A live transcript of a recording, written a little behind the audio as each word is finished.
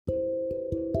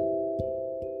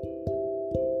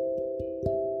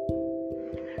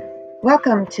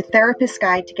Welcome to Therapist's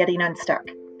Guide to Getting Unstuck,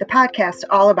 the podcast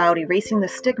all about erasing the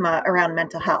stigma around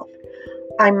mental health.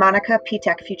 I'm Monica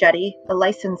Pitek-Fugetti, a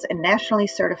licensed and nationally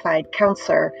certified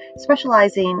counselor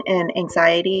specializing in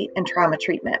anxiety and trauma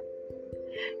treatment.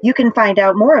 You can find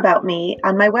out more about me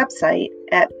on my website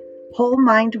at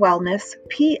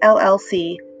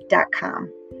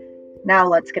wholemindwellnesspllc.com. Now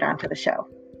let's get on to the show.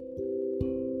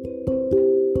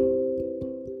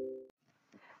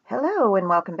 Hello and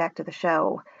welcome back to the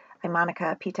show. I'm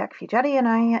Monica Pitek-Fugetti and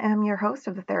I am your host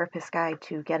of the Therapist's Guide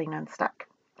to Getting Unstuck.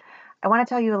 I want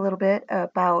to tell you a little bit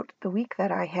about the week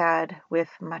that I had with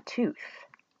my tooth.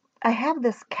 I have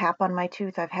this cap on my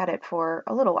tooth. I've had it for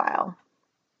a little while,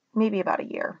 maybe about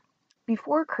a year.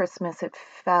 Before Christmas, it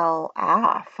fell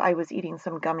off. I was eating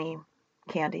some gummy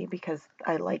candy because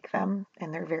I like them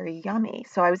and they're very yummy.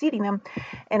 So I was eating them,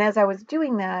 and as I was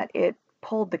doing that, it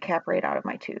pulled the cap right out of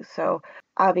my tooth. So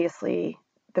obviously,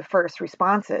 the first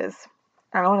response is,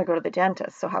 I don't want to go to the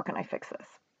dentist, so how can I fix this?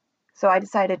 So I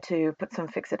decided to put some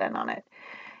Fixodent on it.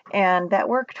 And that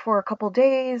worked for a couple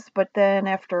days, but then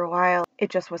after a while, it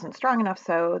just wasn't strong enough,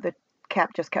 so the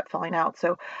cap just kept falling out.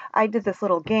 So I did this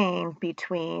little game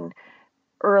between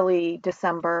early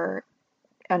December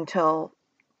until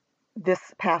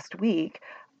this past week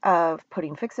of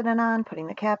putting Fixodent on, putting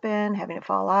the cap in, having it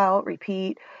fall out,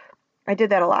 repeat. I did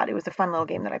that a lot. It was a fun little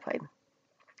game that I played.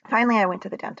 Finally, I went to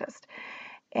the dentist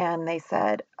and they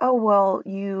said, oh, well,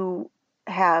 you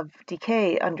have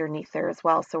decay underneath there as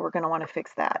well, so we're going to want to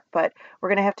fix that. But we're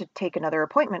going to have to take another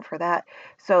appointment for that.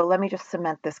 So let me just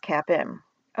cement this cap in.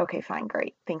 Okay, fine,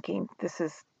 great. Thinking this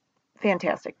is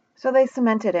fantastic. So they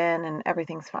cement it in and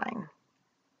everything's fine.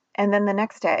 And then the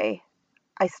next day,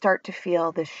 I start to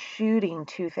feel this shooting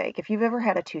toothache. If you've ever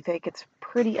had a toothache, it's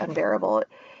pretty unbearable.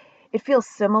 It feels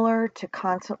similar to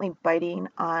constantly biting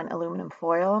on aluminum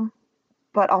foil,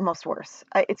 but almost worse.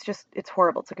 It's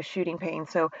horrible. It's like a shooting pain.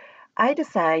 So I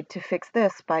decide to fix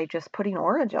this by just putting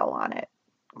Orajel on it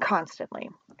constantly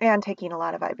and taking a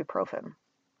lot of ibuprofen.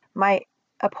 My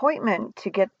appointment to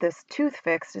get this tooth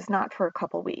fixed is not for a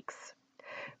couple weeks,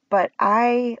 but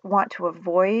I want to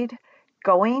avoid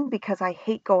going because I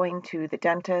hate going to the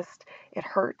dentist. It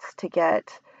hurts to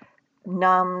get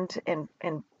numbed and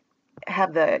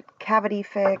have the cavity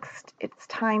fixed. It's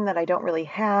time that I don't really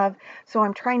have, so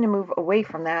I'm trying to move away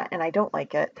from that, and I don't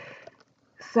like it.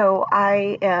 So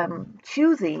I am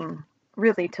choosing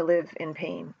really to live in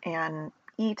pain and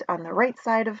eat on the right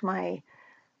side of my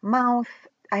mouth.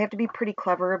 I have to be pretty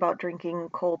clever about drinking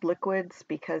cold liquids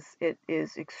because it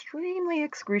is extremely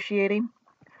excruciating.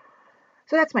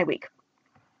 So that's my week.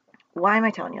 Why am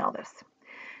I telling you all this?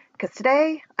 Because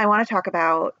today I want to talk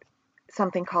about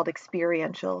something called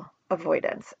experiential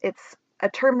avoidance. It's a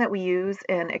term that we use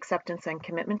in acceptance and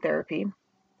commitment therapy.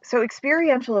 So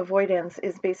experiential avoidance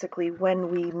is basically when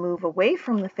we move away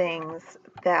from the things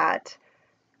that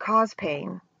cause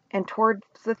pain and towards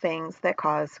the things that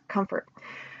cause comfort.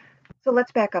 So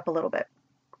let's back up a little bit.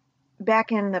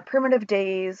 Back in the primitive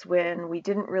days when we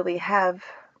didn't really have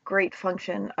great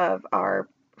function of our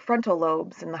frontal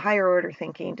lobes and the higher order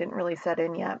thinking didn't really set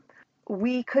in yet,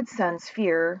 we could sense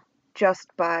fear just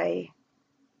by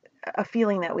a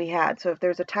feeling that we had. So if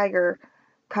there's a tiger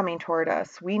coming toward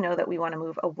us, we know that we want to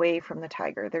move away from the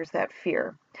tiger. There's that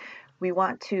fear. We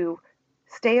want to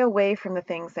stay away from the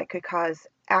things that could cause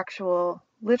actual,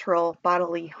 literal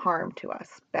bodily harm to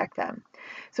us back then.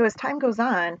 So as time goes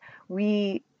on,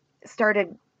 we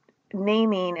started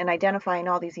naming and identifying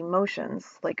all these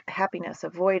emotions like happiness,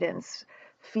 avoidance,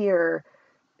 fear,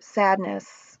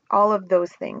 sadness, all of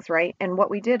those things, right? And what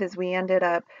we did is we ended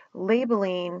up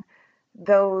labeling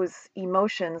those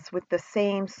emotions with the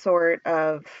same sort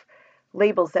of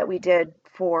labels that we did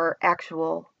for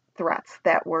actual threats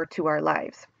that were to our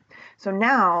lives. So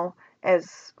now,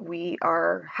 as we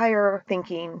are higher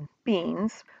thinking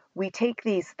beings, we take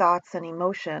these thoughts and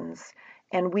emotions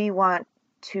and we want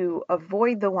to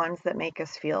avoid the ones that make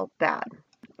us feel bad.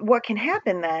 What can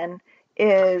happen then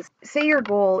is, say your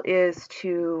goal is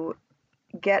to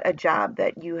get a job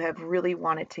that you have really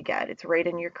wanted to get. It's right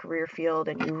in your career field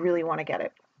and you really want to get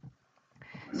it.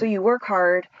 So you work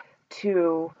hard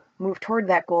to move toward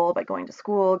that goal by going to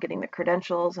school, getting the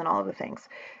credentials and all of the things.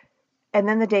 And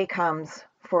then the day comes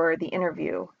for the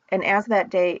interview. And as that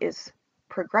day is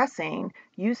progressing,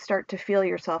 you start to feel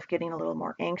yourself getting a little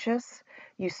more anxious.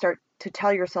 You start to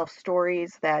tell yourself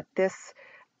stories that this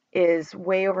is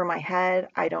way over my head.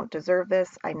 I don't deserve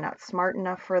this. I'm not smart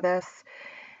enough for this.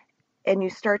 And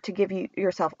you start to give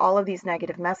yourself all of these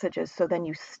negative messages. So then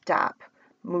you stop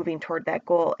moving toward that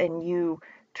goal and you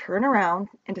turn around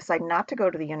and decide not to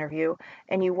go to the interview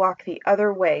and you walk the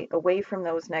other way, away from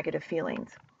those negative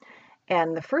feelings.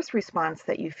 And the first response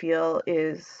that you feel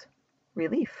is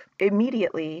relief.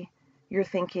 Immediately, you're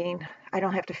thinking, I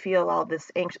don't have to feel all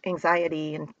this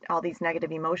anxiety and all these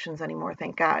negative emotions anymore,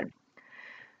 thank God.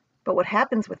 But what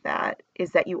happens with that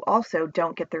is that you also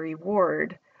don't get the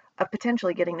reward of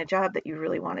potentially getting the job that you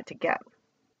really wanted to get.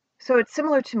 So it's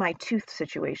similar to my tooth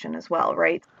situation as well,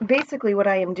 right? Basically, what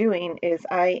I am doing is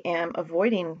I am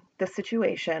avoiding the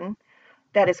situation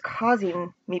that is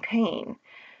causing me pain.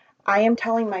 I am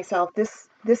telling myself this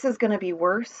is going to be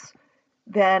worse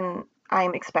than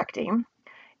I'm expecting.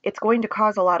 It's going to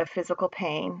cause a lot of physical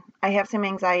pain. I have some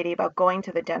anxiety about going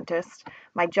to the dentist.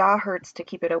 My jaw hurts to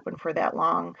keep it open for that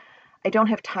long. I don't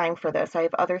have time for this. I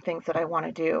have other things that I want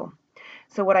to do.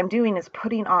 So what I'm doing is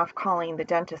putting off calling the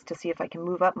dentist to see if I can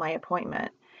move up my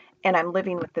appointment, and I'm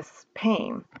living with this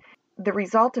pain. The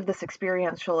result of this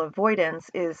experiential avoidance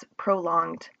is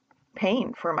prolonged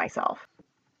pain for myself.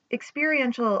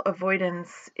 Experiential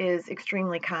avoidance is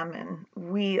extremely common.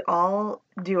 We all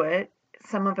do it.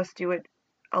 Some of us do it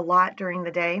a lot during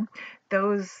the day.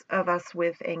 Those of us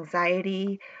with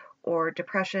anxiety or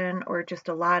depression or just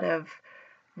a lot of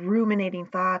ruminating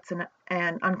thoughts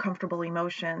and uncomfortable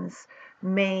emotions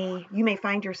you may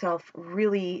find yourself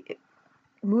really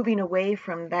moving away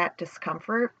from that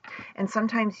discomfort, and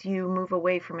sometimes you move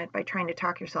away from it by trying to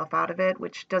talk yourself out of it,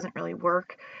 which doesn't really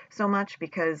work so much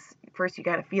because first you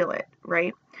got to feel it,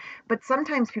 right? But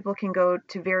sometimes people can go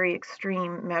to very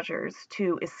extreme measures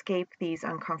to escape these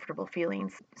uncomfortable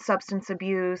feelings. Substance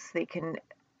abuse, they can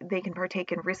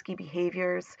partake in risky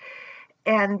behaviors,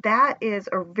 and that is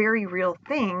a very real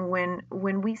thing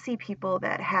when we see people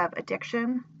that have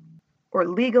addiction or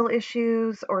legal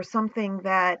issues or something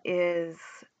that is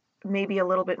maybe a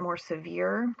little bit more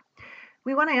severe.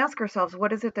 We want to ask ourselves,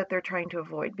 what is it that they're trying to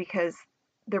avoid? Because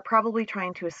they're probably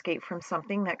trying to escape from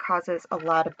something that causes a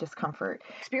lot of discomfort.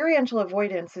 Experiential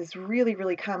avoidance is really,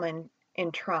 really common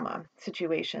in trauma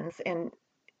situations and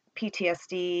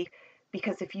PTSD,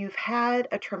 because if you've had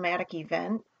a traumatic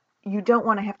event, you don't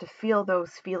want to have to feel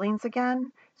those feelings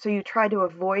again. So you try to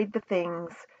avoid the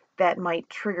things that might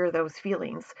trigger those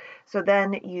feelings. So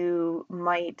then you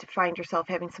might find yourself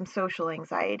having some social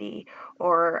anxiety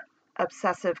or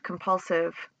obsessive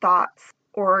compulsive thoughts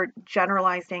or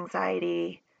generalized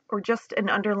anxiety or just an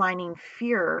underlining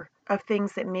fear of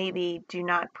things that maybe do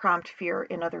not prompt fear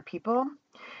in other people.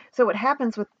 So what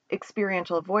happens with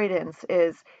experiential avoidance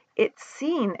is it's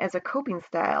seen as a coping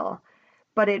style,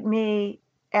 but it may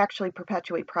actually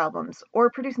perpetuate problems or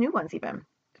produce new ones even.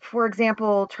 For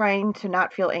example, trying to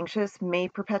not feel anxious may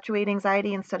perpetuate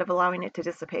anxiety instead of allowing it to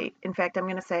dissipate. In fact, I'm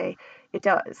going to say it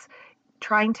does.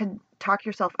 Trying to talk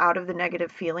yourself out of the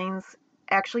negative feelings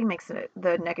actually makes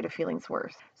the negative feelings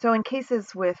worse. So in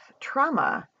cases with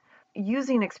trauma,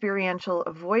 using experiential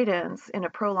avoidance in a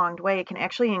prolonged way can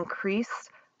actually increase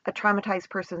a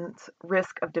traumatized person's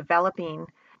risk of developing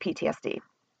PTSD.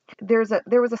 There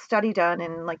was a study done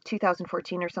in like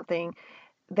 2014 or something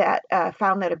that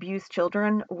found that abused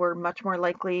children were much more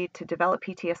likely to develop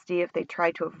PTSD if they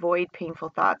tried to avoid painful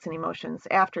thoughts and emotions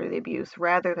after the abuse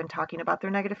rather than talking about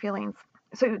their negative feelings.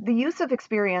 So the use of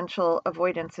experiential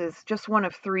avoidance is just one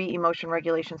of 3 emotion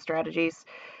regulation strategies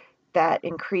that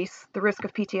increase the risk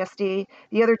of PTSD.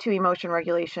 The other 2 emotion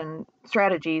regulation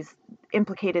strategies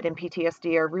implicated in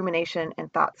PTSD are rumination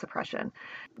and thought suppression.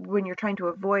 When you're trying to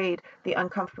avoid the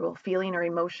uncomfortable feeling or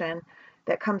emotion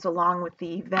that comes along with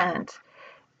the event,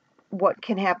 what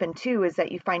can happen too is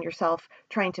that you find yourself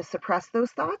trying to suppress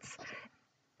those thoughts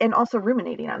and also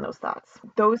ruminating on those thoughts.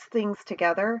 Those things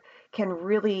together can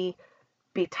really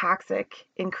be toxic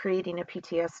in creating a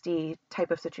PTSD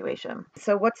type of situation.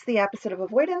 So what's the opposite of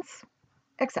avoidance?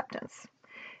 Acceptance.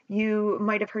 You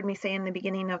might have heard me say in the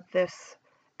beginning of this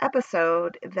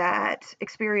episode that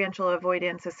experiential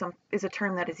avoidance is a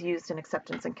term that is used in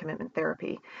acceptance and commitment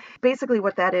therapy. Basically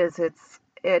what that is,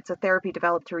 it's a therapy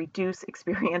developed to reduce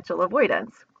experiential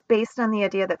avoidance, based on the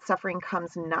idea that suffering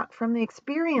comes not from the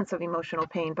experience of emotional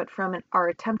pain, but from our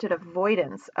attempted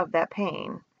avoidance of that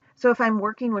pain. So if I'm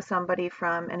working with somebody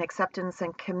from an acceptance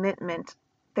and commitment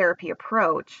therapy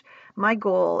approach, my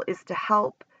goal is to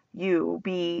help you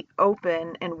be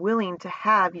open and willing to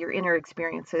have your inner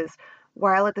experiences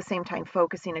while at the same time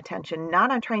focusing attention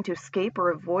not on trying to escape or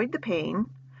avoid the pain,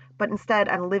 but instead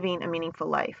on living a meaningful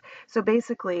life. So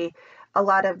basically, a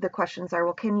lot of the questions are,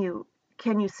 well, can you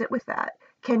sit with that?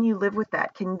 Can you live with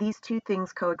that? Can these 2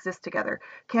 things coexist together?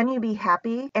 Can you be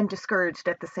happy and discouraged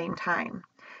at the same time?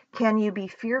 Can you be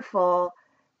fearful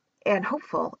and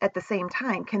hopeful at the same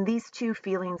time? Can these 2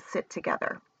 feelings sit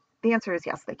together? The answer is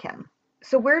yes, they can.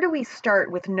 So where do we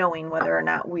start with knowing whether or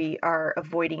not we are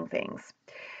avoiding things?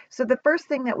 So the first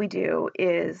thing that we do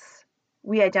is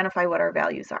we identify what our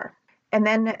values are. And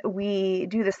then we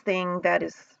do this thing that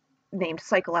is named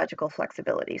psychological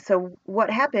flexibility. So what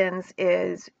happens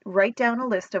is write down a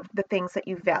list of the things that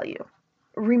you value.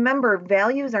 Remember,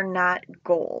 values are not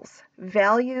goals.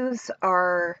 Values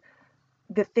are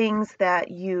the things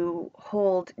that you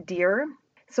hold dear.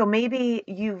 So maybe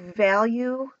you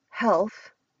value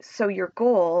health, so your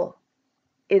goal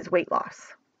is weight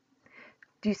loss.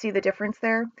 Do you see the difference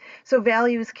there? So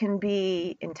values can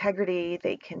be integrity,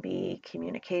 they can be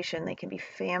communication, they can be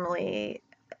family,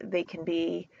 they can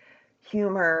be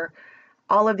humor,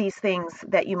 all of these things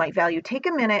that you might value. Take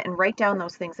a minute and write down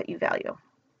those things that you value.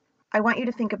 I want you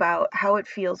to think about how it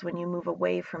feels when you move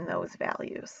away from those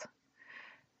values.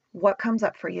 What comes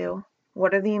up for you?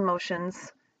 What are the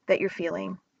emotions that you're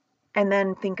feeling? And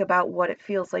then think about what it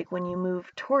feels like when you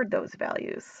move toward those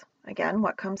values. Again,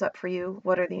 what comes up for you?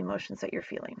 What are the emotions that you're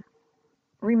feeling?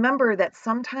 Remember that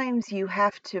sometimes you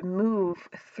have to move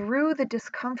through the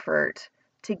discomfort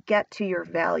to get to your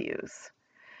values.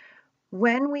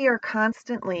 When we are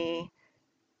constantly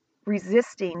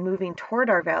resisting moving toward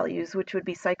our values, which would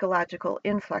be psychological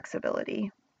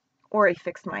inflexibility or a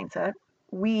fixed mindset,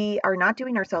 we are not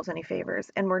doing ourselves any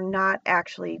favors, and we're not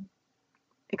actually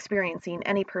experiencing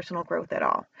any personal growth at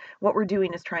all. What we're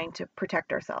doing is trying to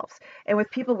protect ourselves. And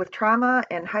with people with trauma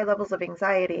and high levels of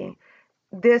anxiety,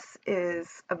 this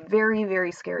is a very,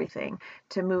 very scary thing,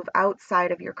 to move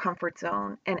outside of your comfort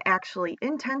zone and actually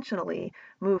intentionally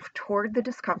move toward the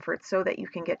discomfort so that you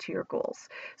can get to your goals.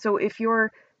 So if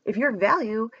your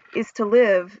value is to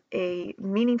live a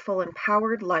meaningful,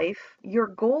 empowered life, your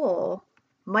goal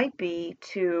might be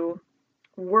to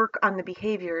work on the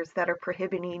behaviors that are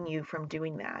prohibiting you from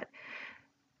doing that.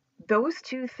 Those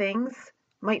two things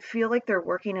might feel like they're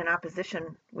working in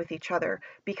opposition with each other,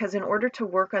 because in order to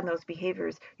work on those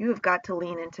behaviors, you have got to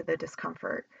lean into the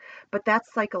discomfort. But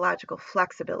that's psychological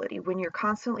flexibility, when you're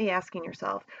constantly asking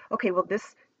yourself, okay, well,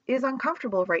 this is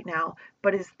uncomfortable right now,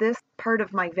 but is this part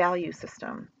of my value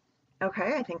system?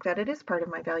 Okay, I think that it is part of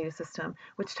my value system,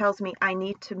 which tells me I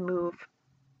need to move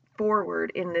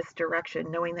forward in this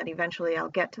direction, knowing that eventually I'll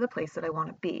get to the place that I want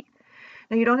to be.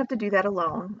 Now, you don't have to do that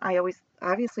alone. I always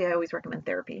recommend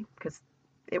therapy because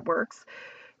it works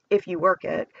if you work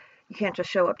it. You can't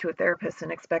just show up to a therapist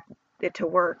and expect it to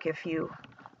work if you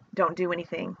don't do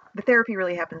anything. The therapy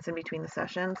really happens in between the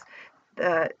sessions.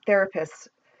 The therapist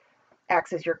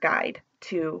acts as your guide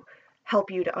to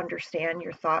help you to understand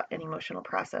your thought and emotional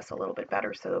process a little bit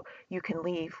better, so you can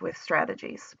leave with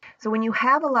strategies. So when you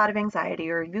have a lot of anxiety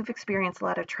or you've experienced a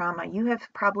lot of trauma, you have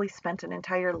probably spent an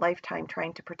entire lifetime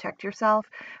trying to protect yourself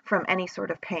from any sort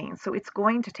of pain. So it's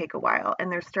going to take a while,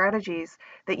 and there's strategies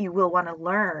that you will want to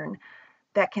learn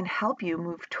that can help you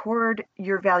move toward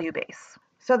your value base.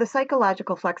 So the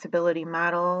psychological flexibility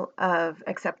model of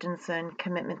acceptance and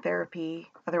commitment therapy,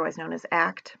 otherwise known as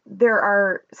ACT, there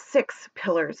are 6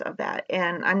 pillars of that,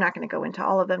 and I'm not going to go into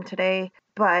all of them today,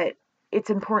 but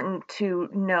it's important to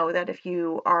know that if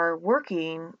you are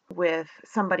working with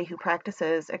somebody who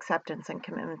practices acceptance and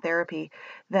commitment therapy,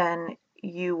 then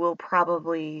you will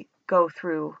probably go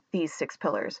through these 6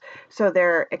 pillars. So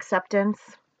they're acceptance,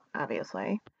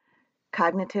 obviously,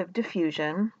 cognitive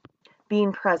diffusion,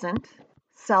 being present,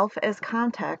 self as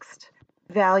context,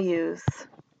 values,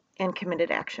 and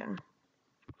committed action.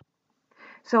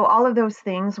 So all of those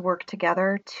things work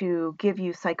together to give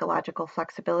you psychological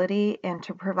flexibility and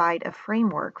to provide a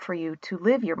framework for you to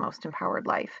live your most empowered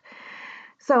life.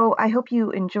 So I hope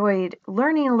you enjoyed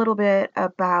learning a little bit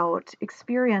about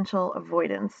experiential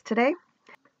avoidance today.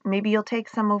 Maybe you'll take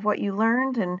some of what you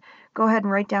learned and go ahead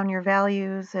and write down your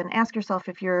values and ask yourself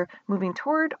if you're moving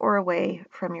toward or away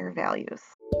from your values.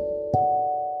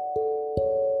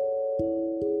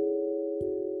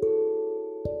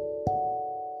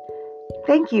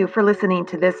 Thank you for listening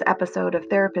to this episode of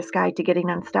Therapist Guide to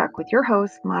Getting Unstuck with your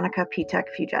host, Monica Pitek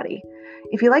Fugetti.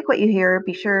 If you like what you hear,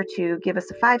 be sure to give us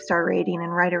a 5-star rating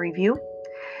and write a review.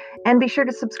 And be sure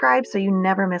to subscribe so you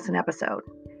never miss an episode.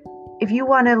 If you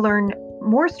want to learn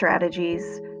more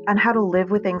strategies on how to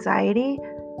live with anxiety,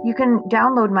 you can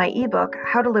download my ebook,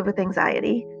 How to Live with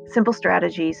Anxiety, Simple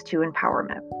Strategies to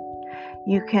Empowerment.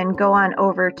 You can go on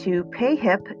over to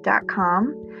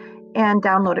payhip.com and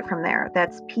download it from there.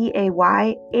 That's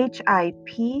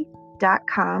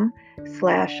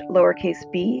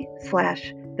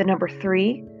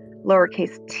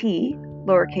payhip.com/b/3 t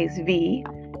v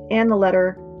and the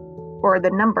letter or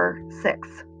the number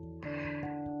 6.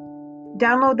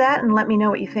 Download that and let me know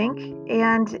what you think.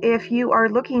 And if you are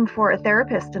looking for a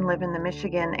therapist and live in the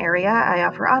Michigan area, I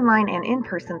offer online and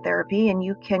in-person therapy, and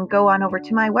you can go on over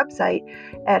to my website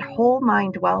at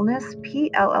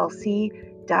wholemindwellnesspllc.com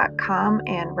therapistguide.com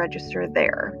and register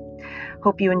there.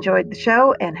 Hope you enjoyed the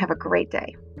show and have a great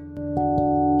day.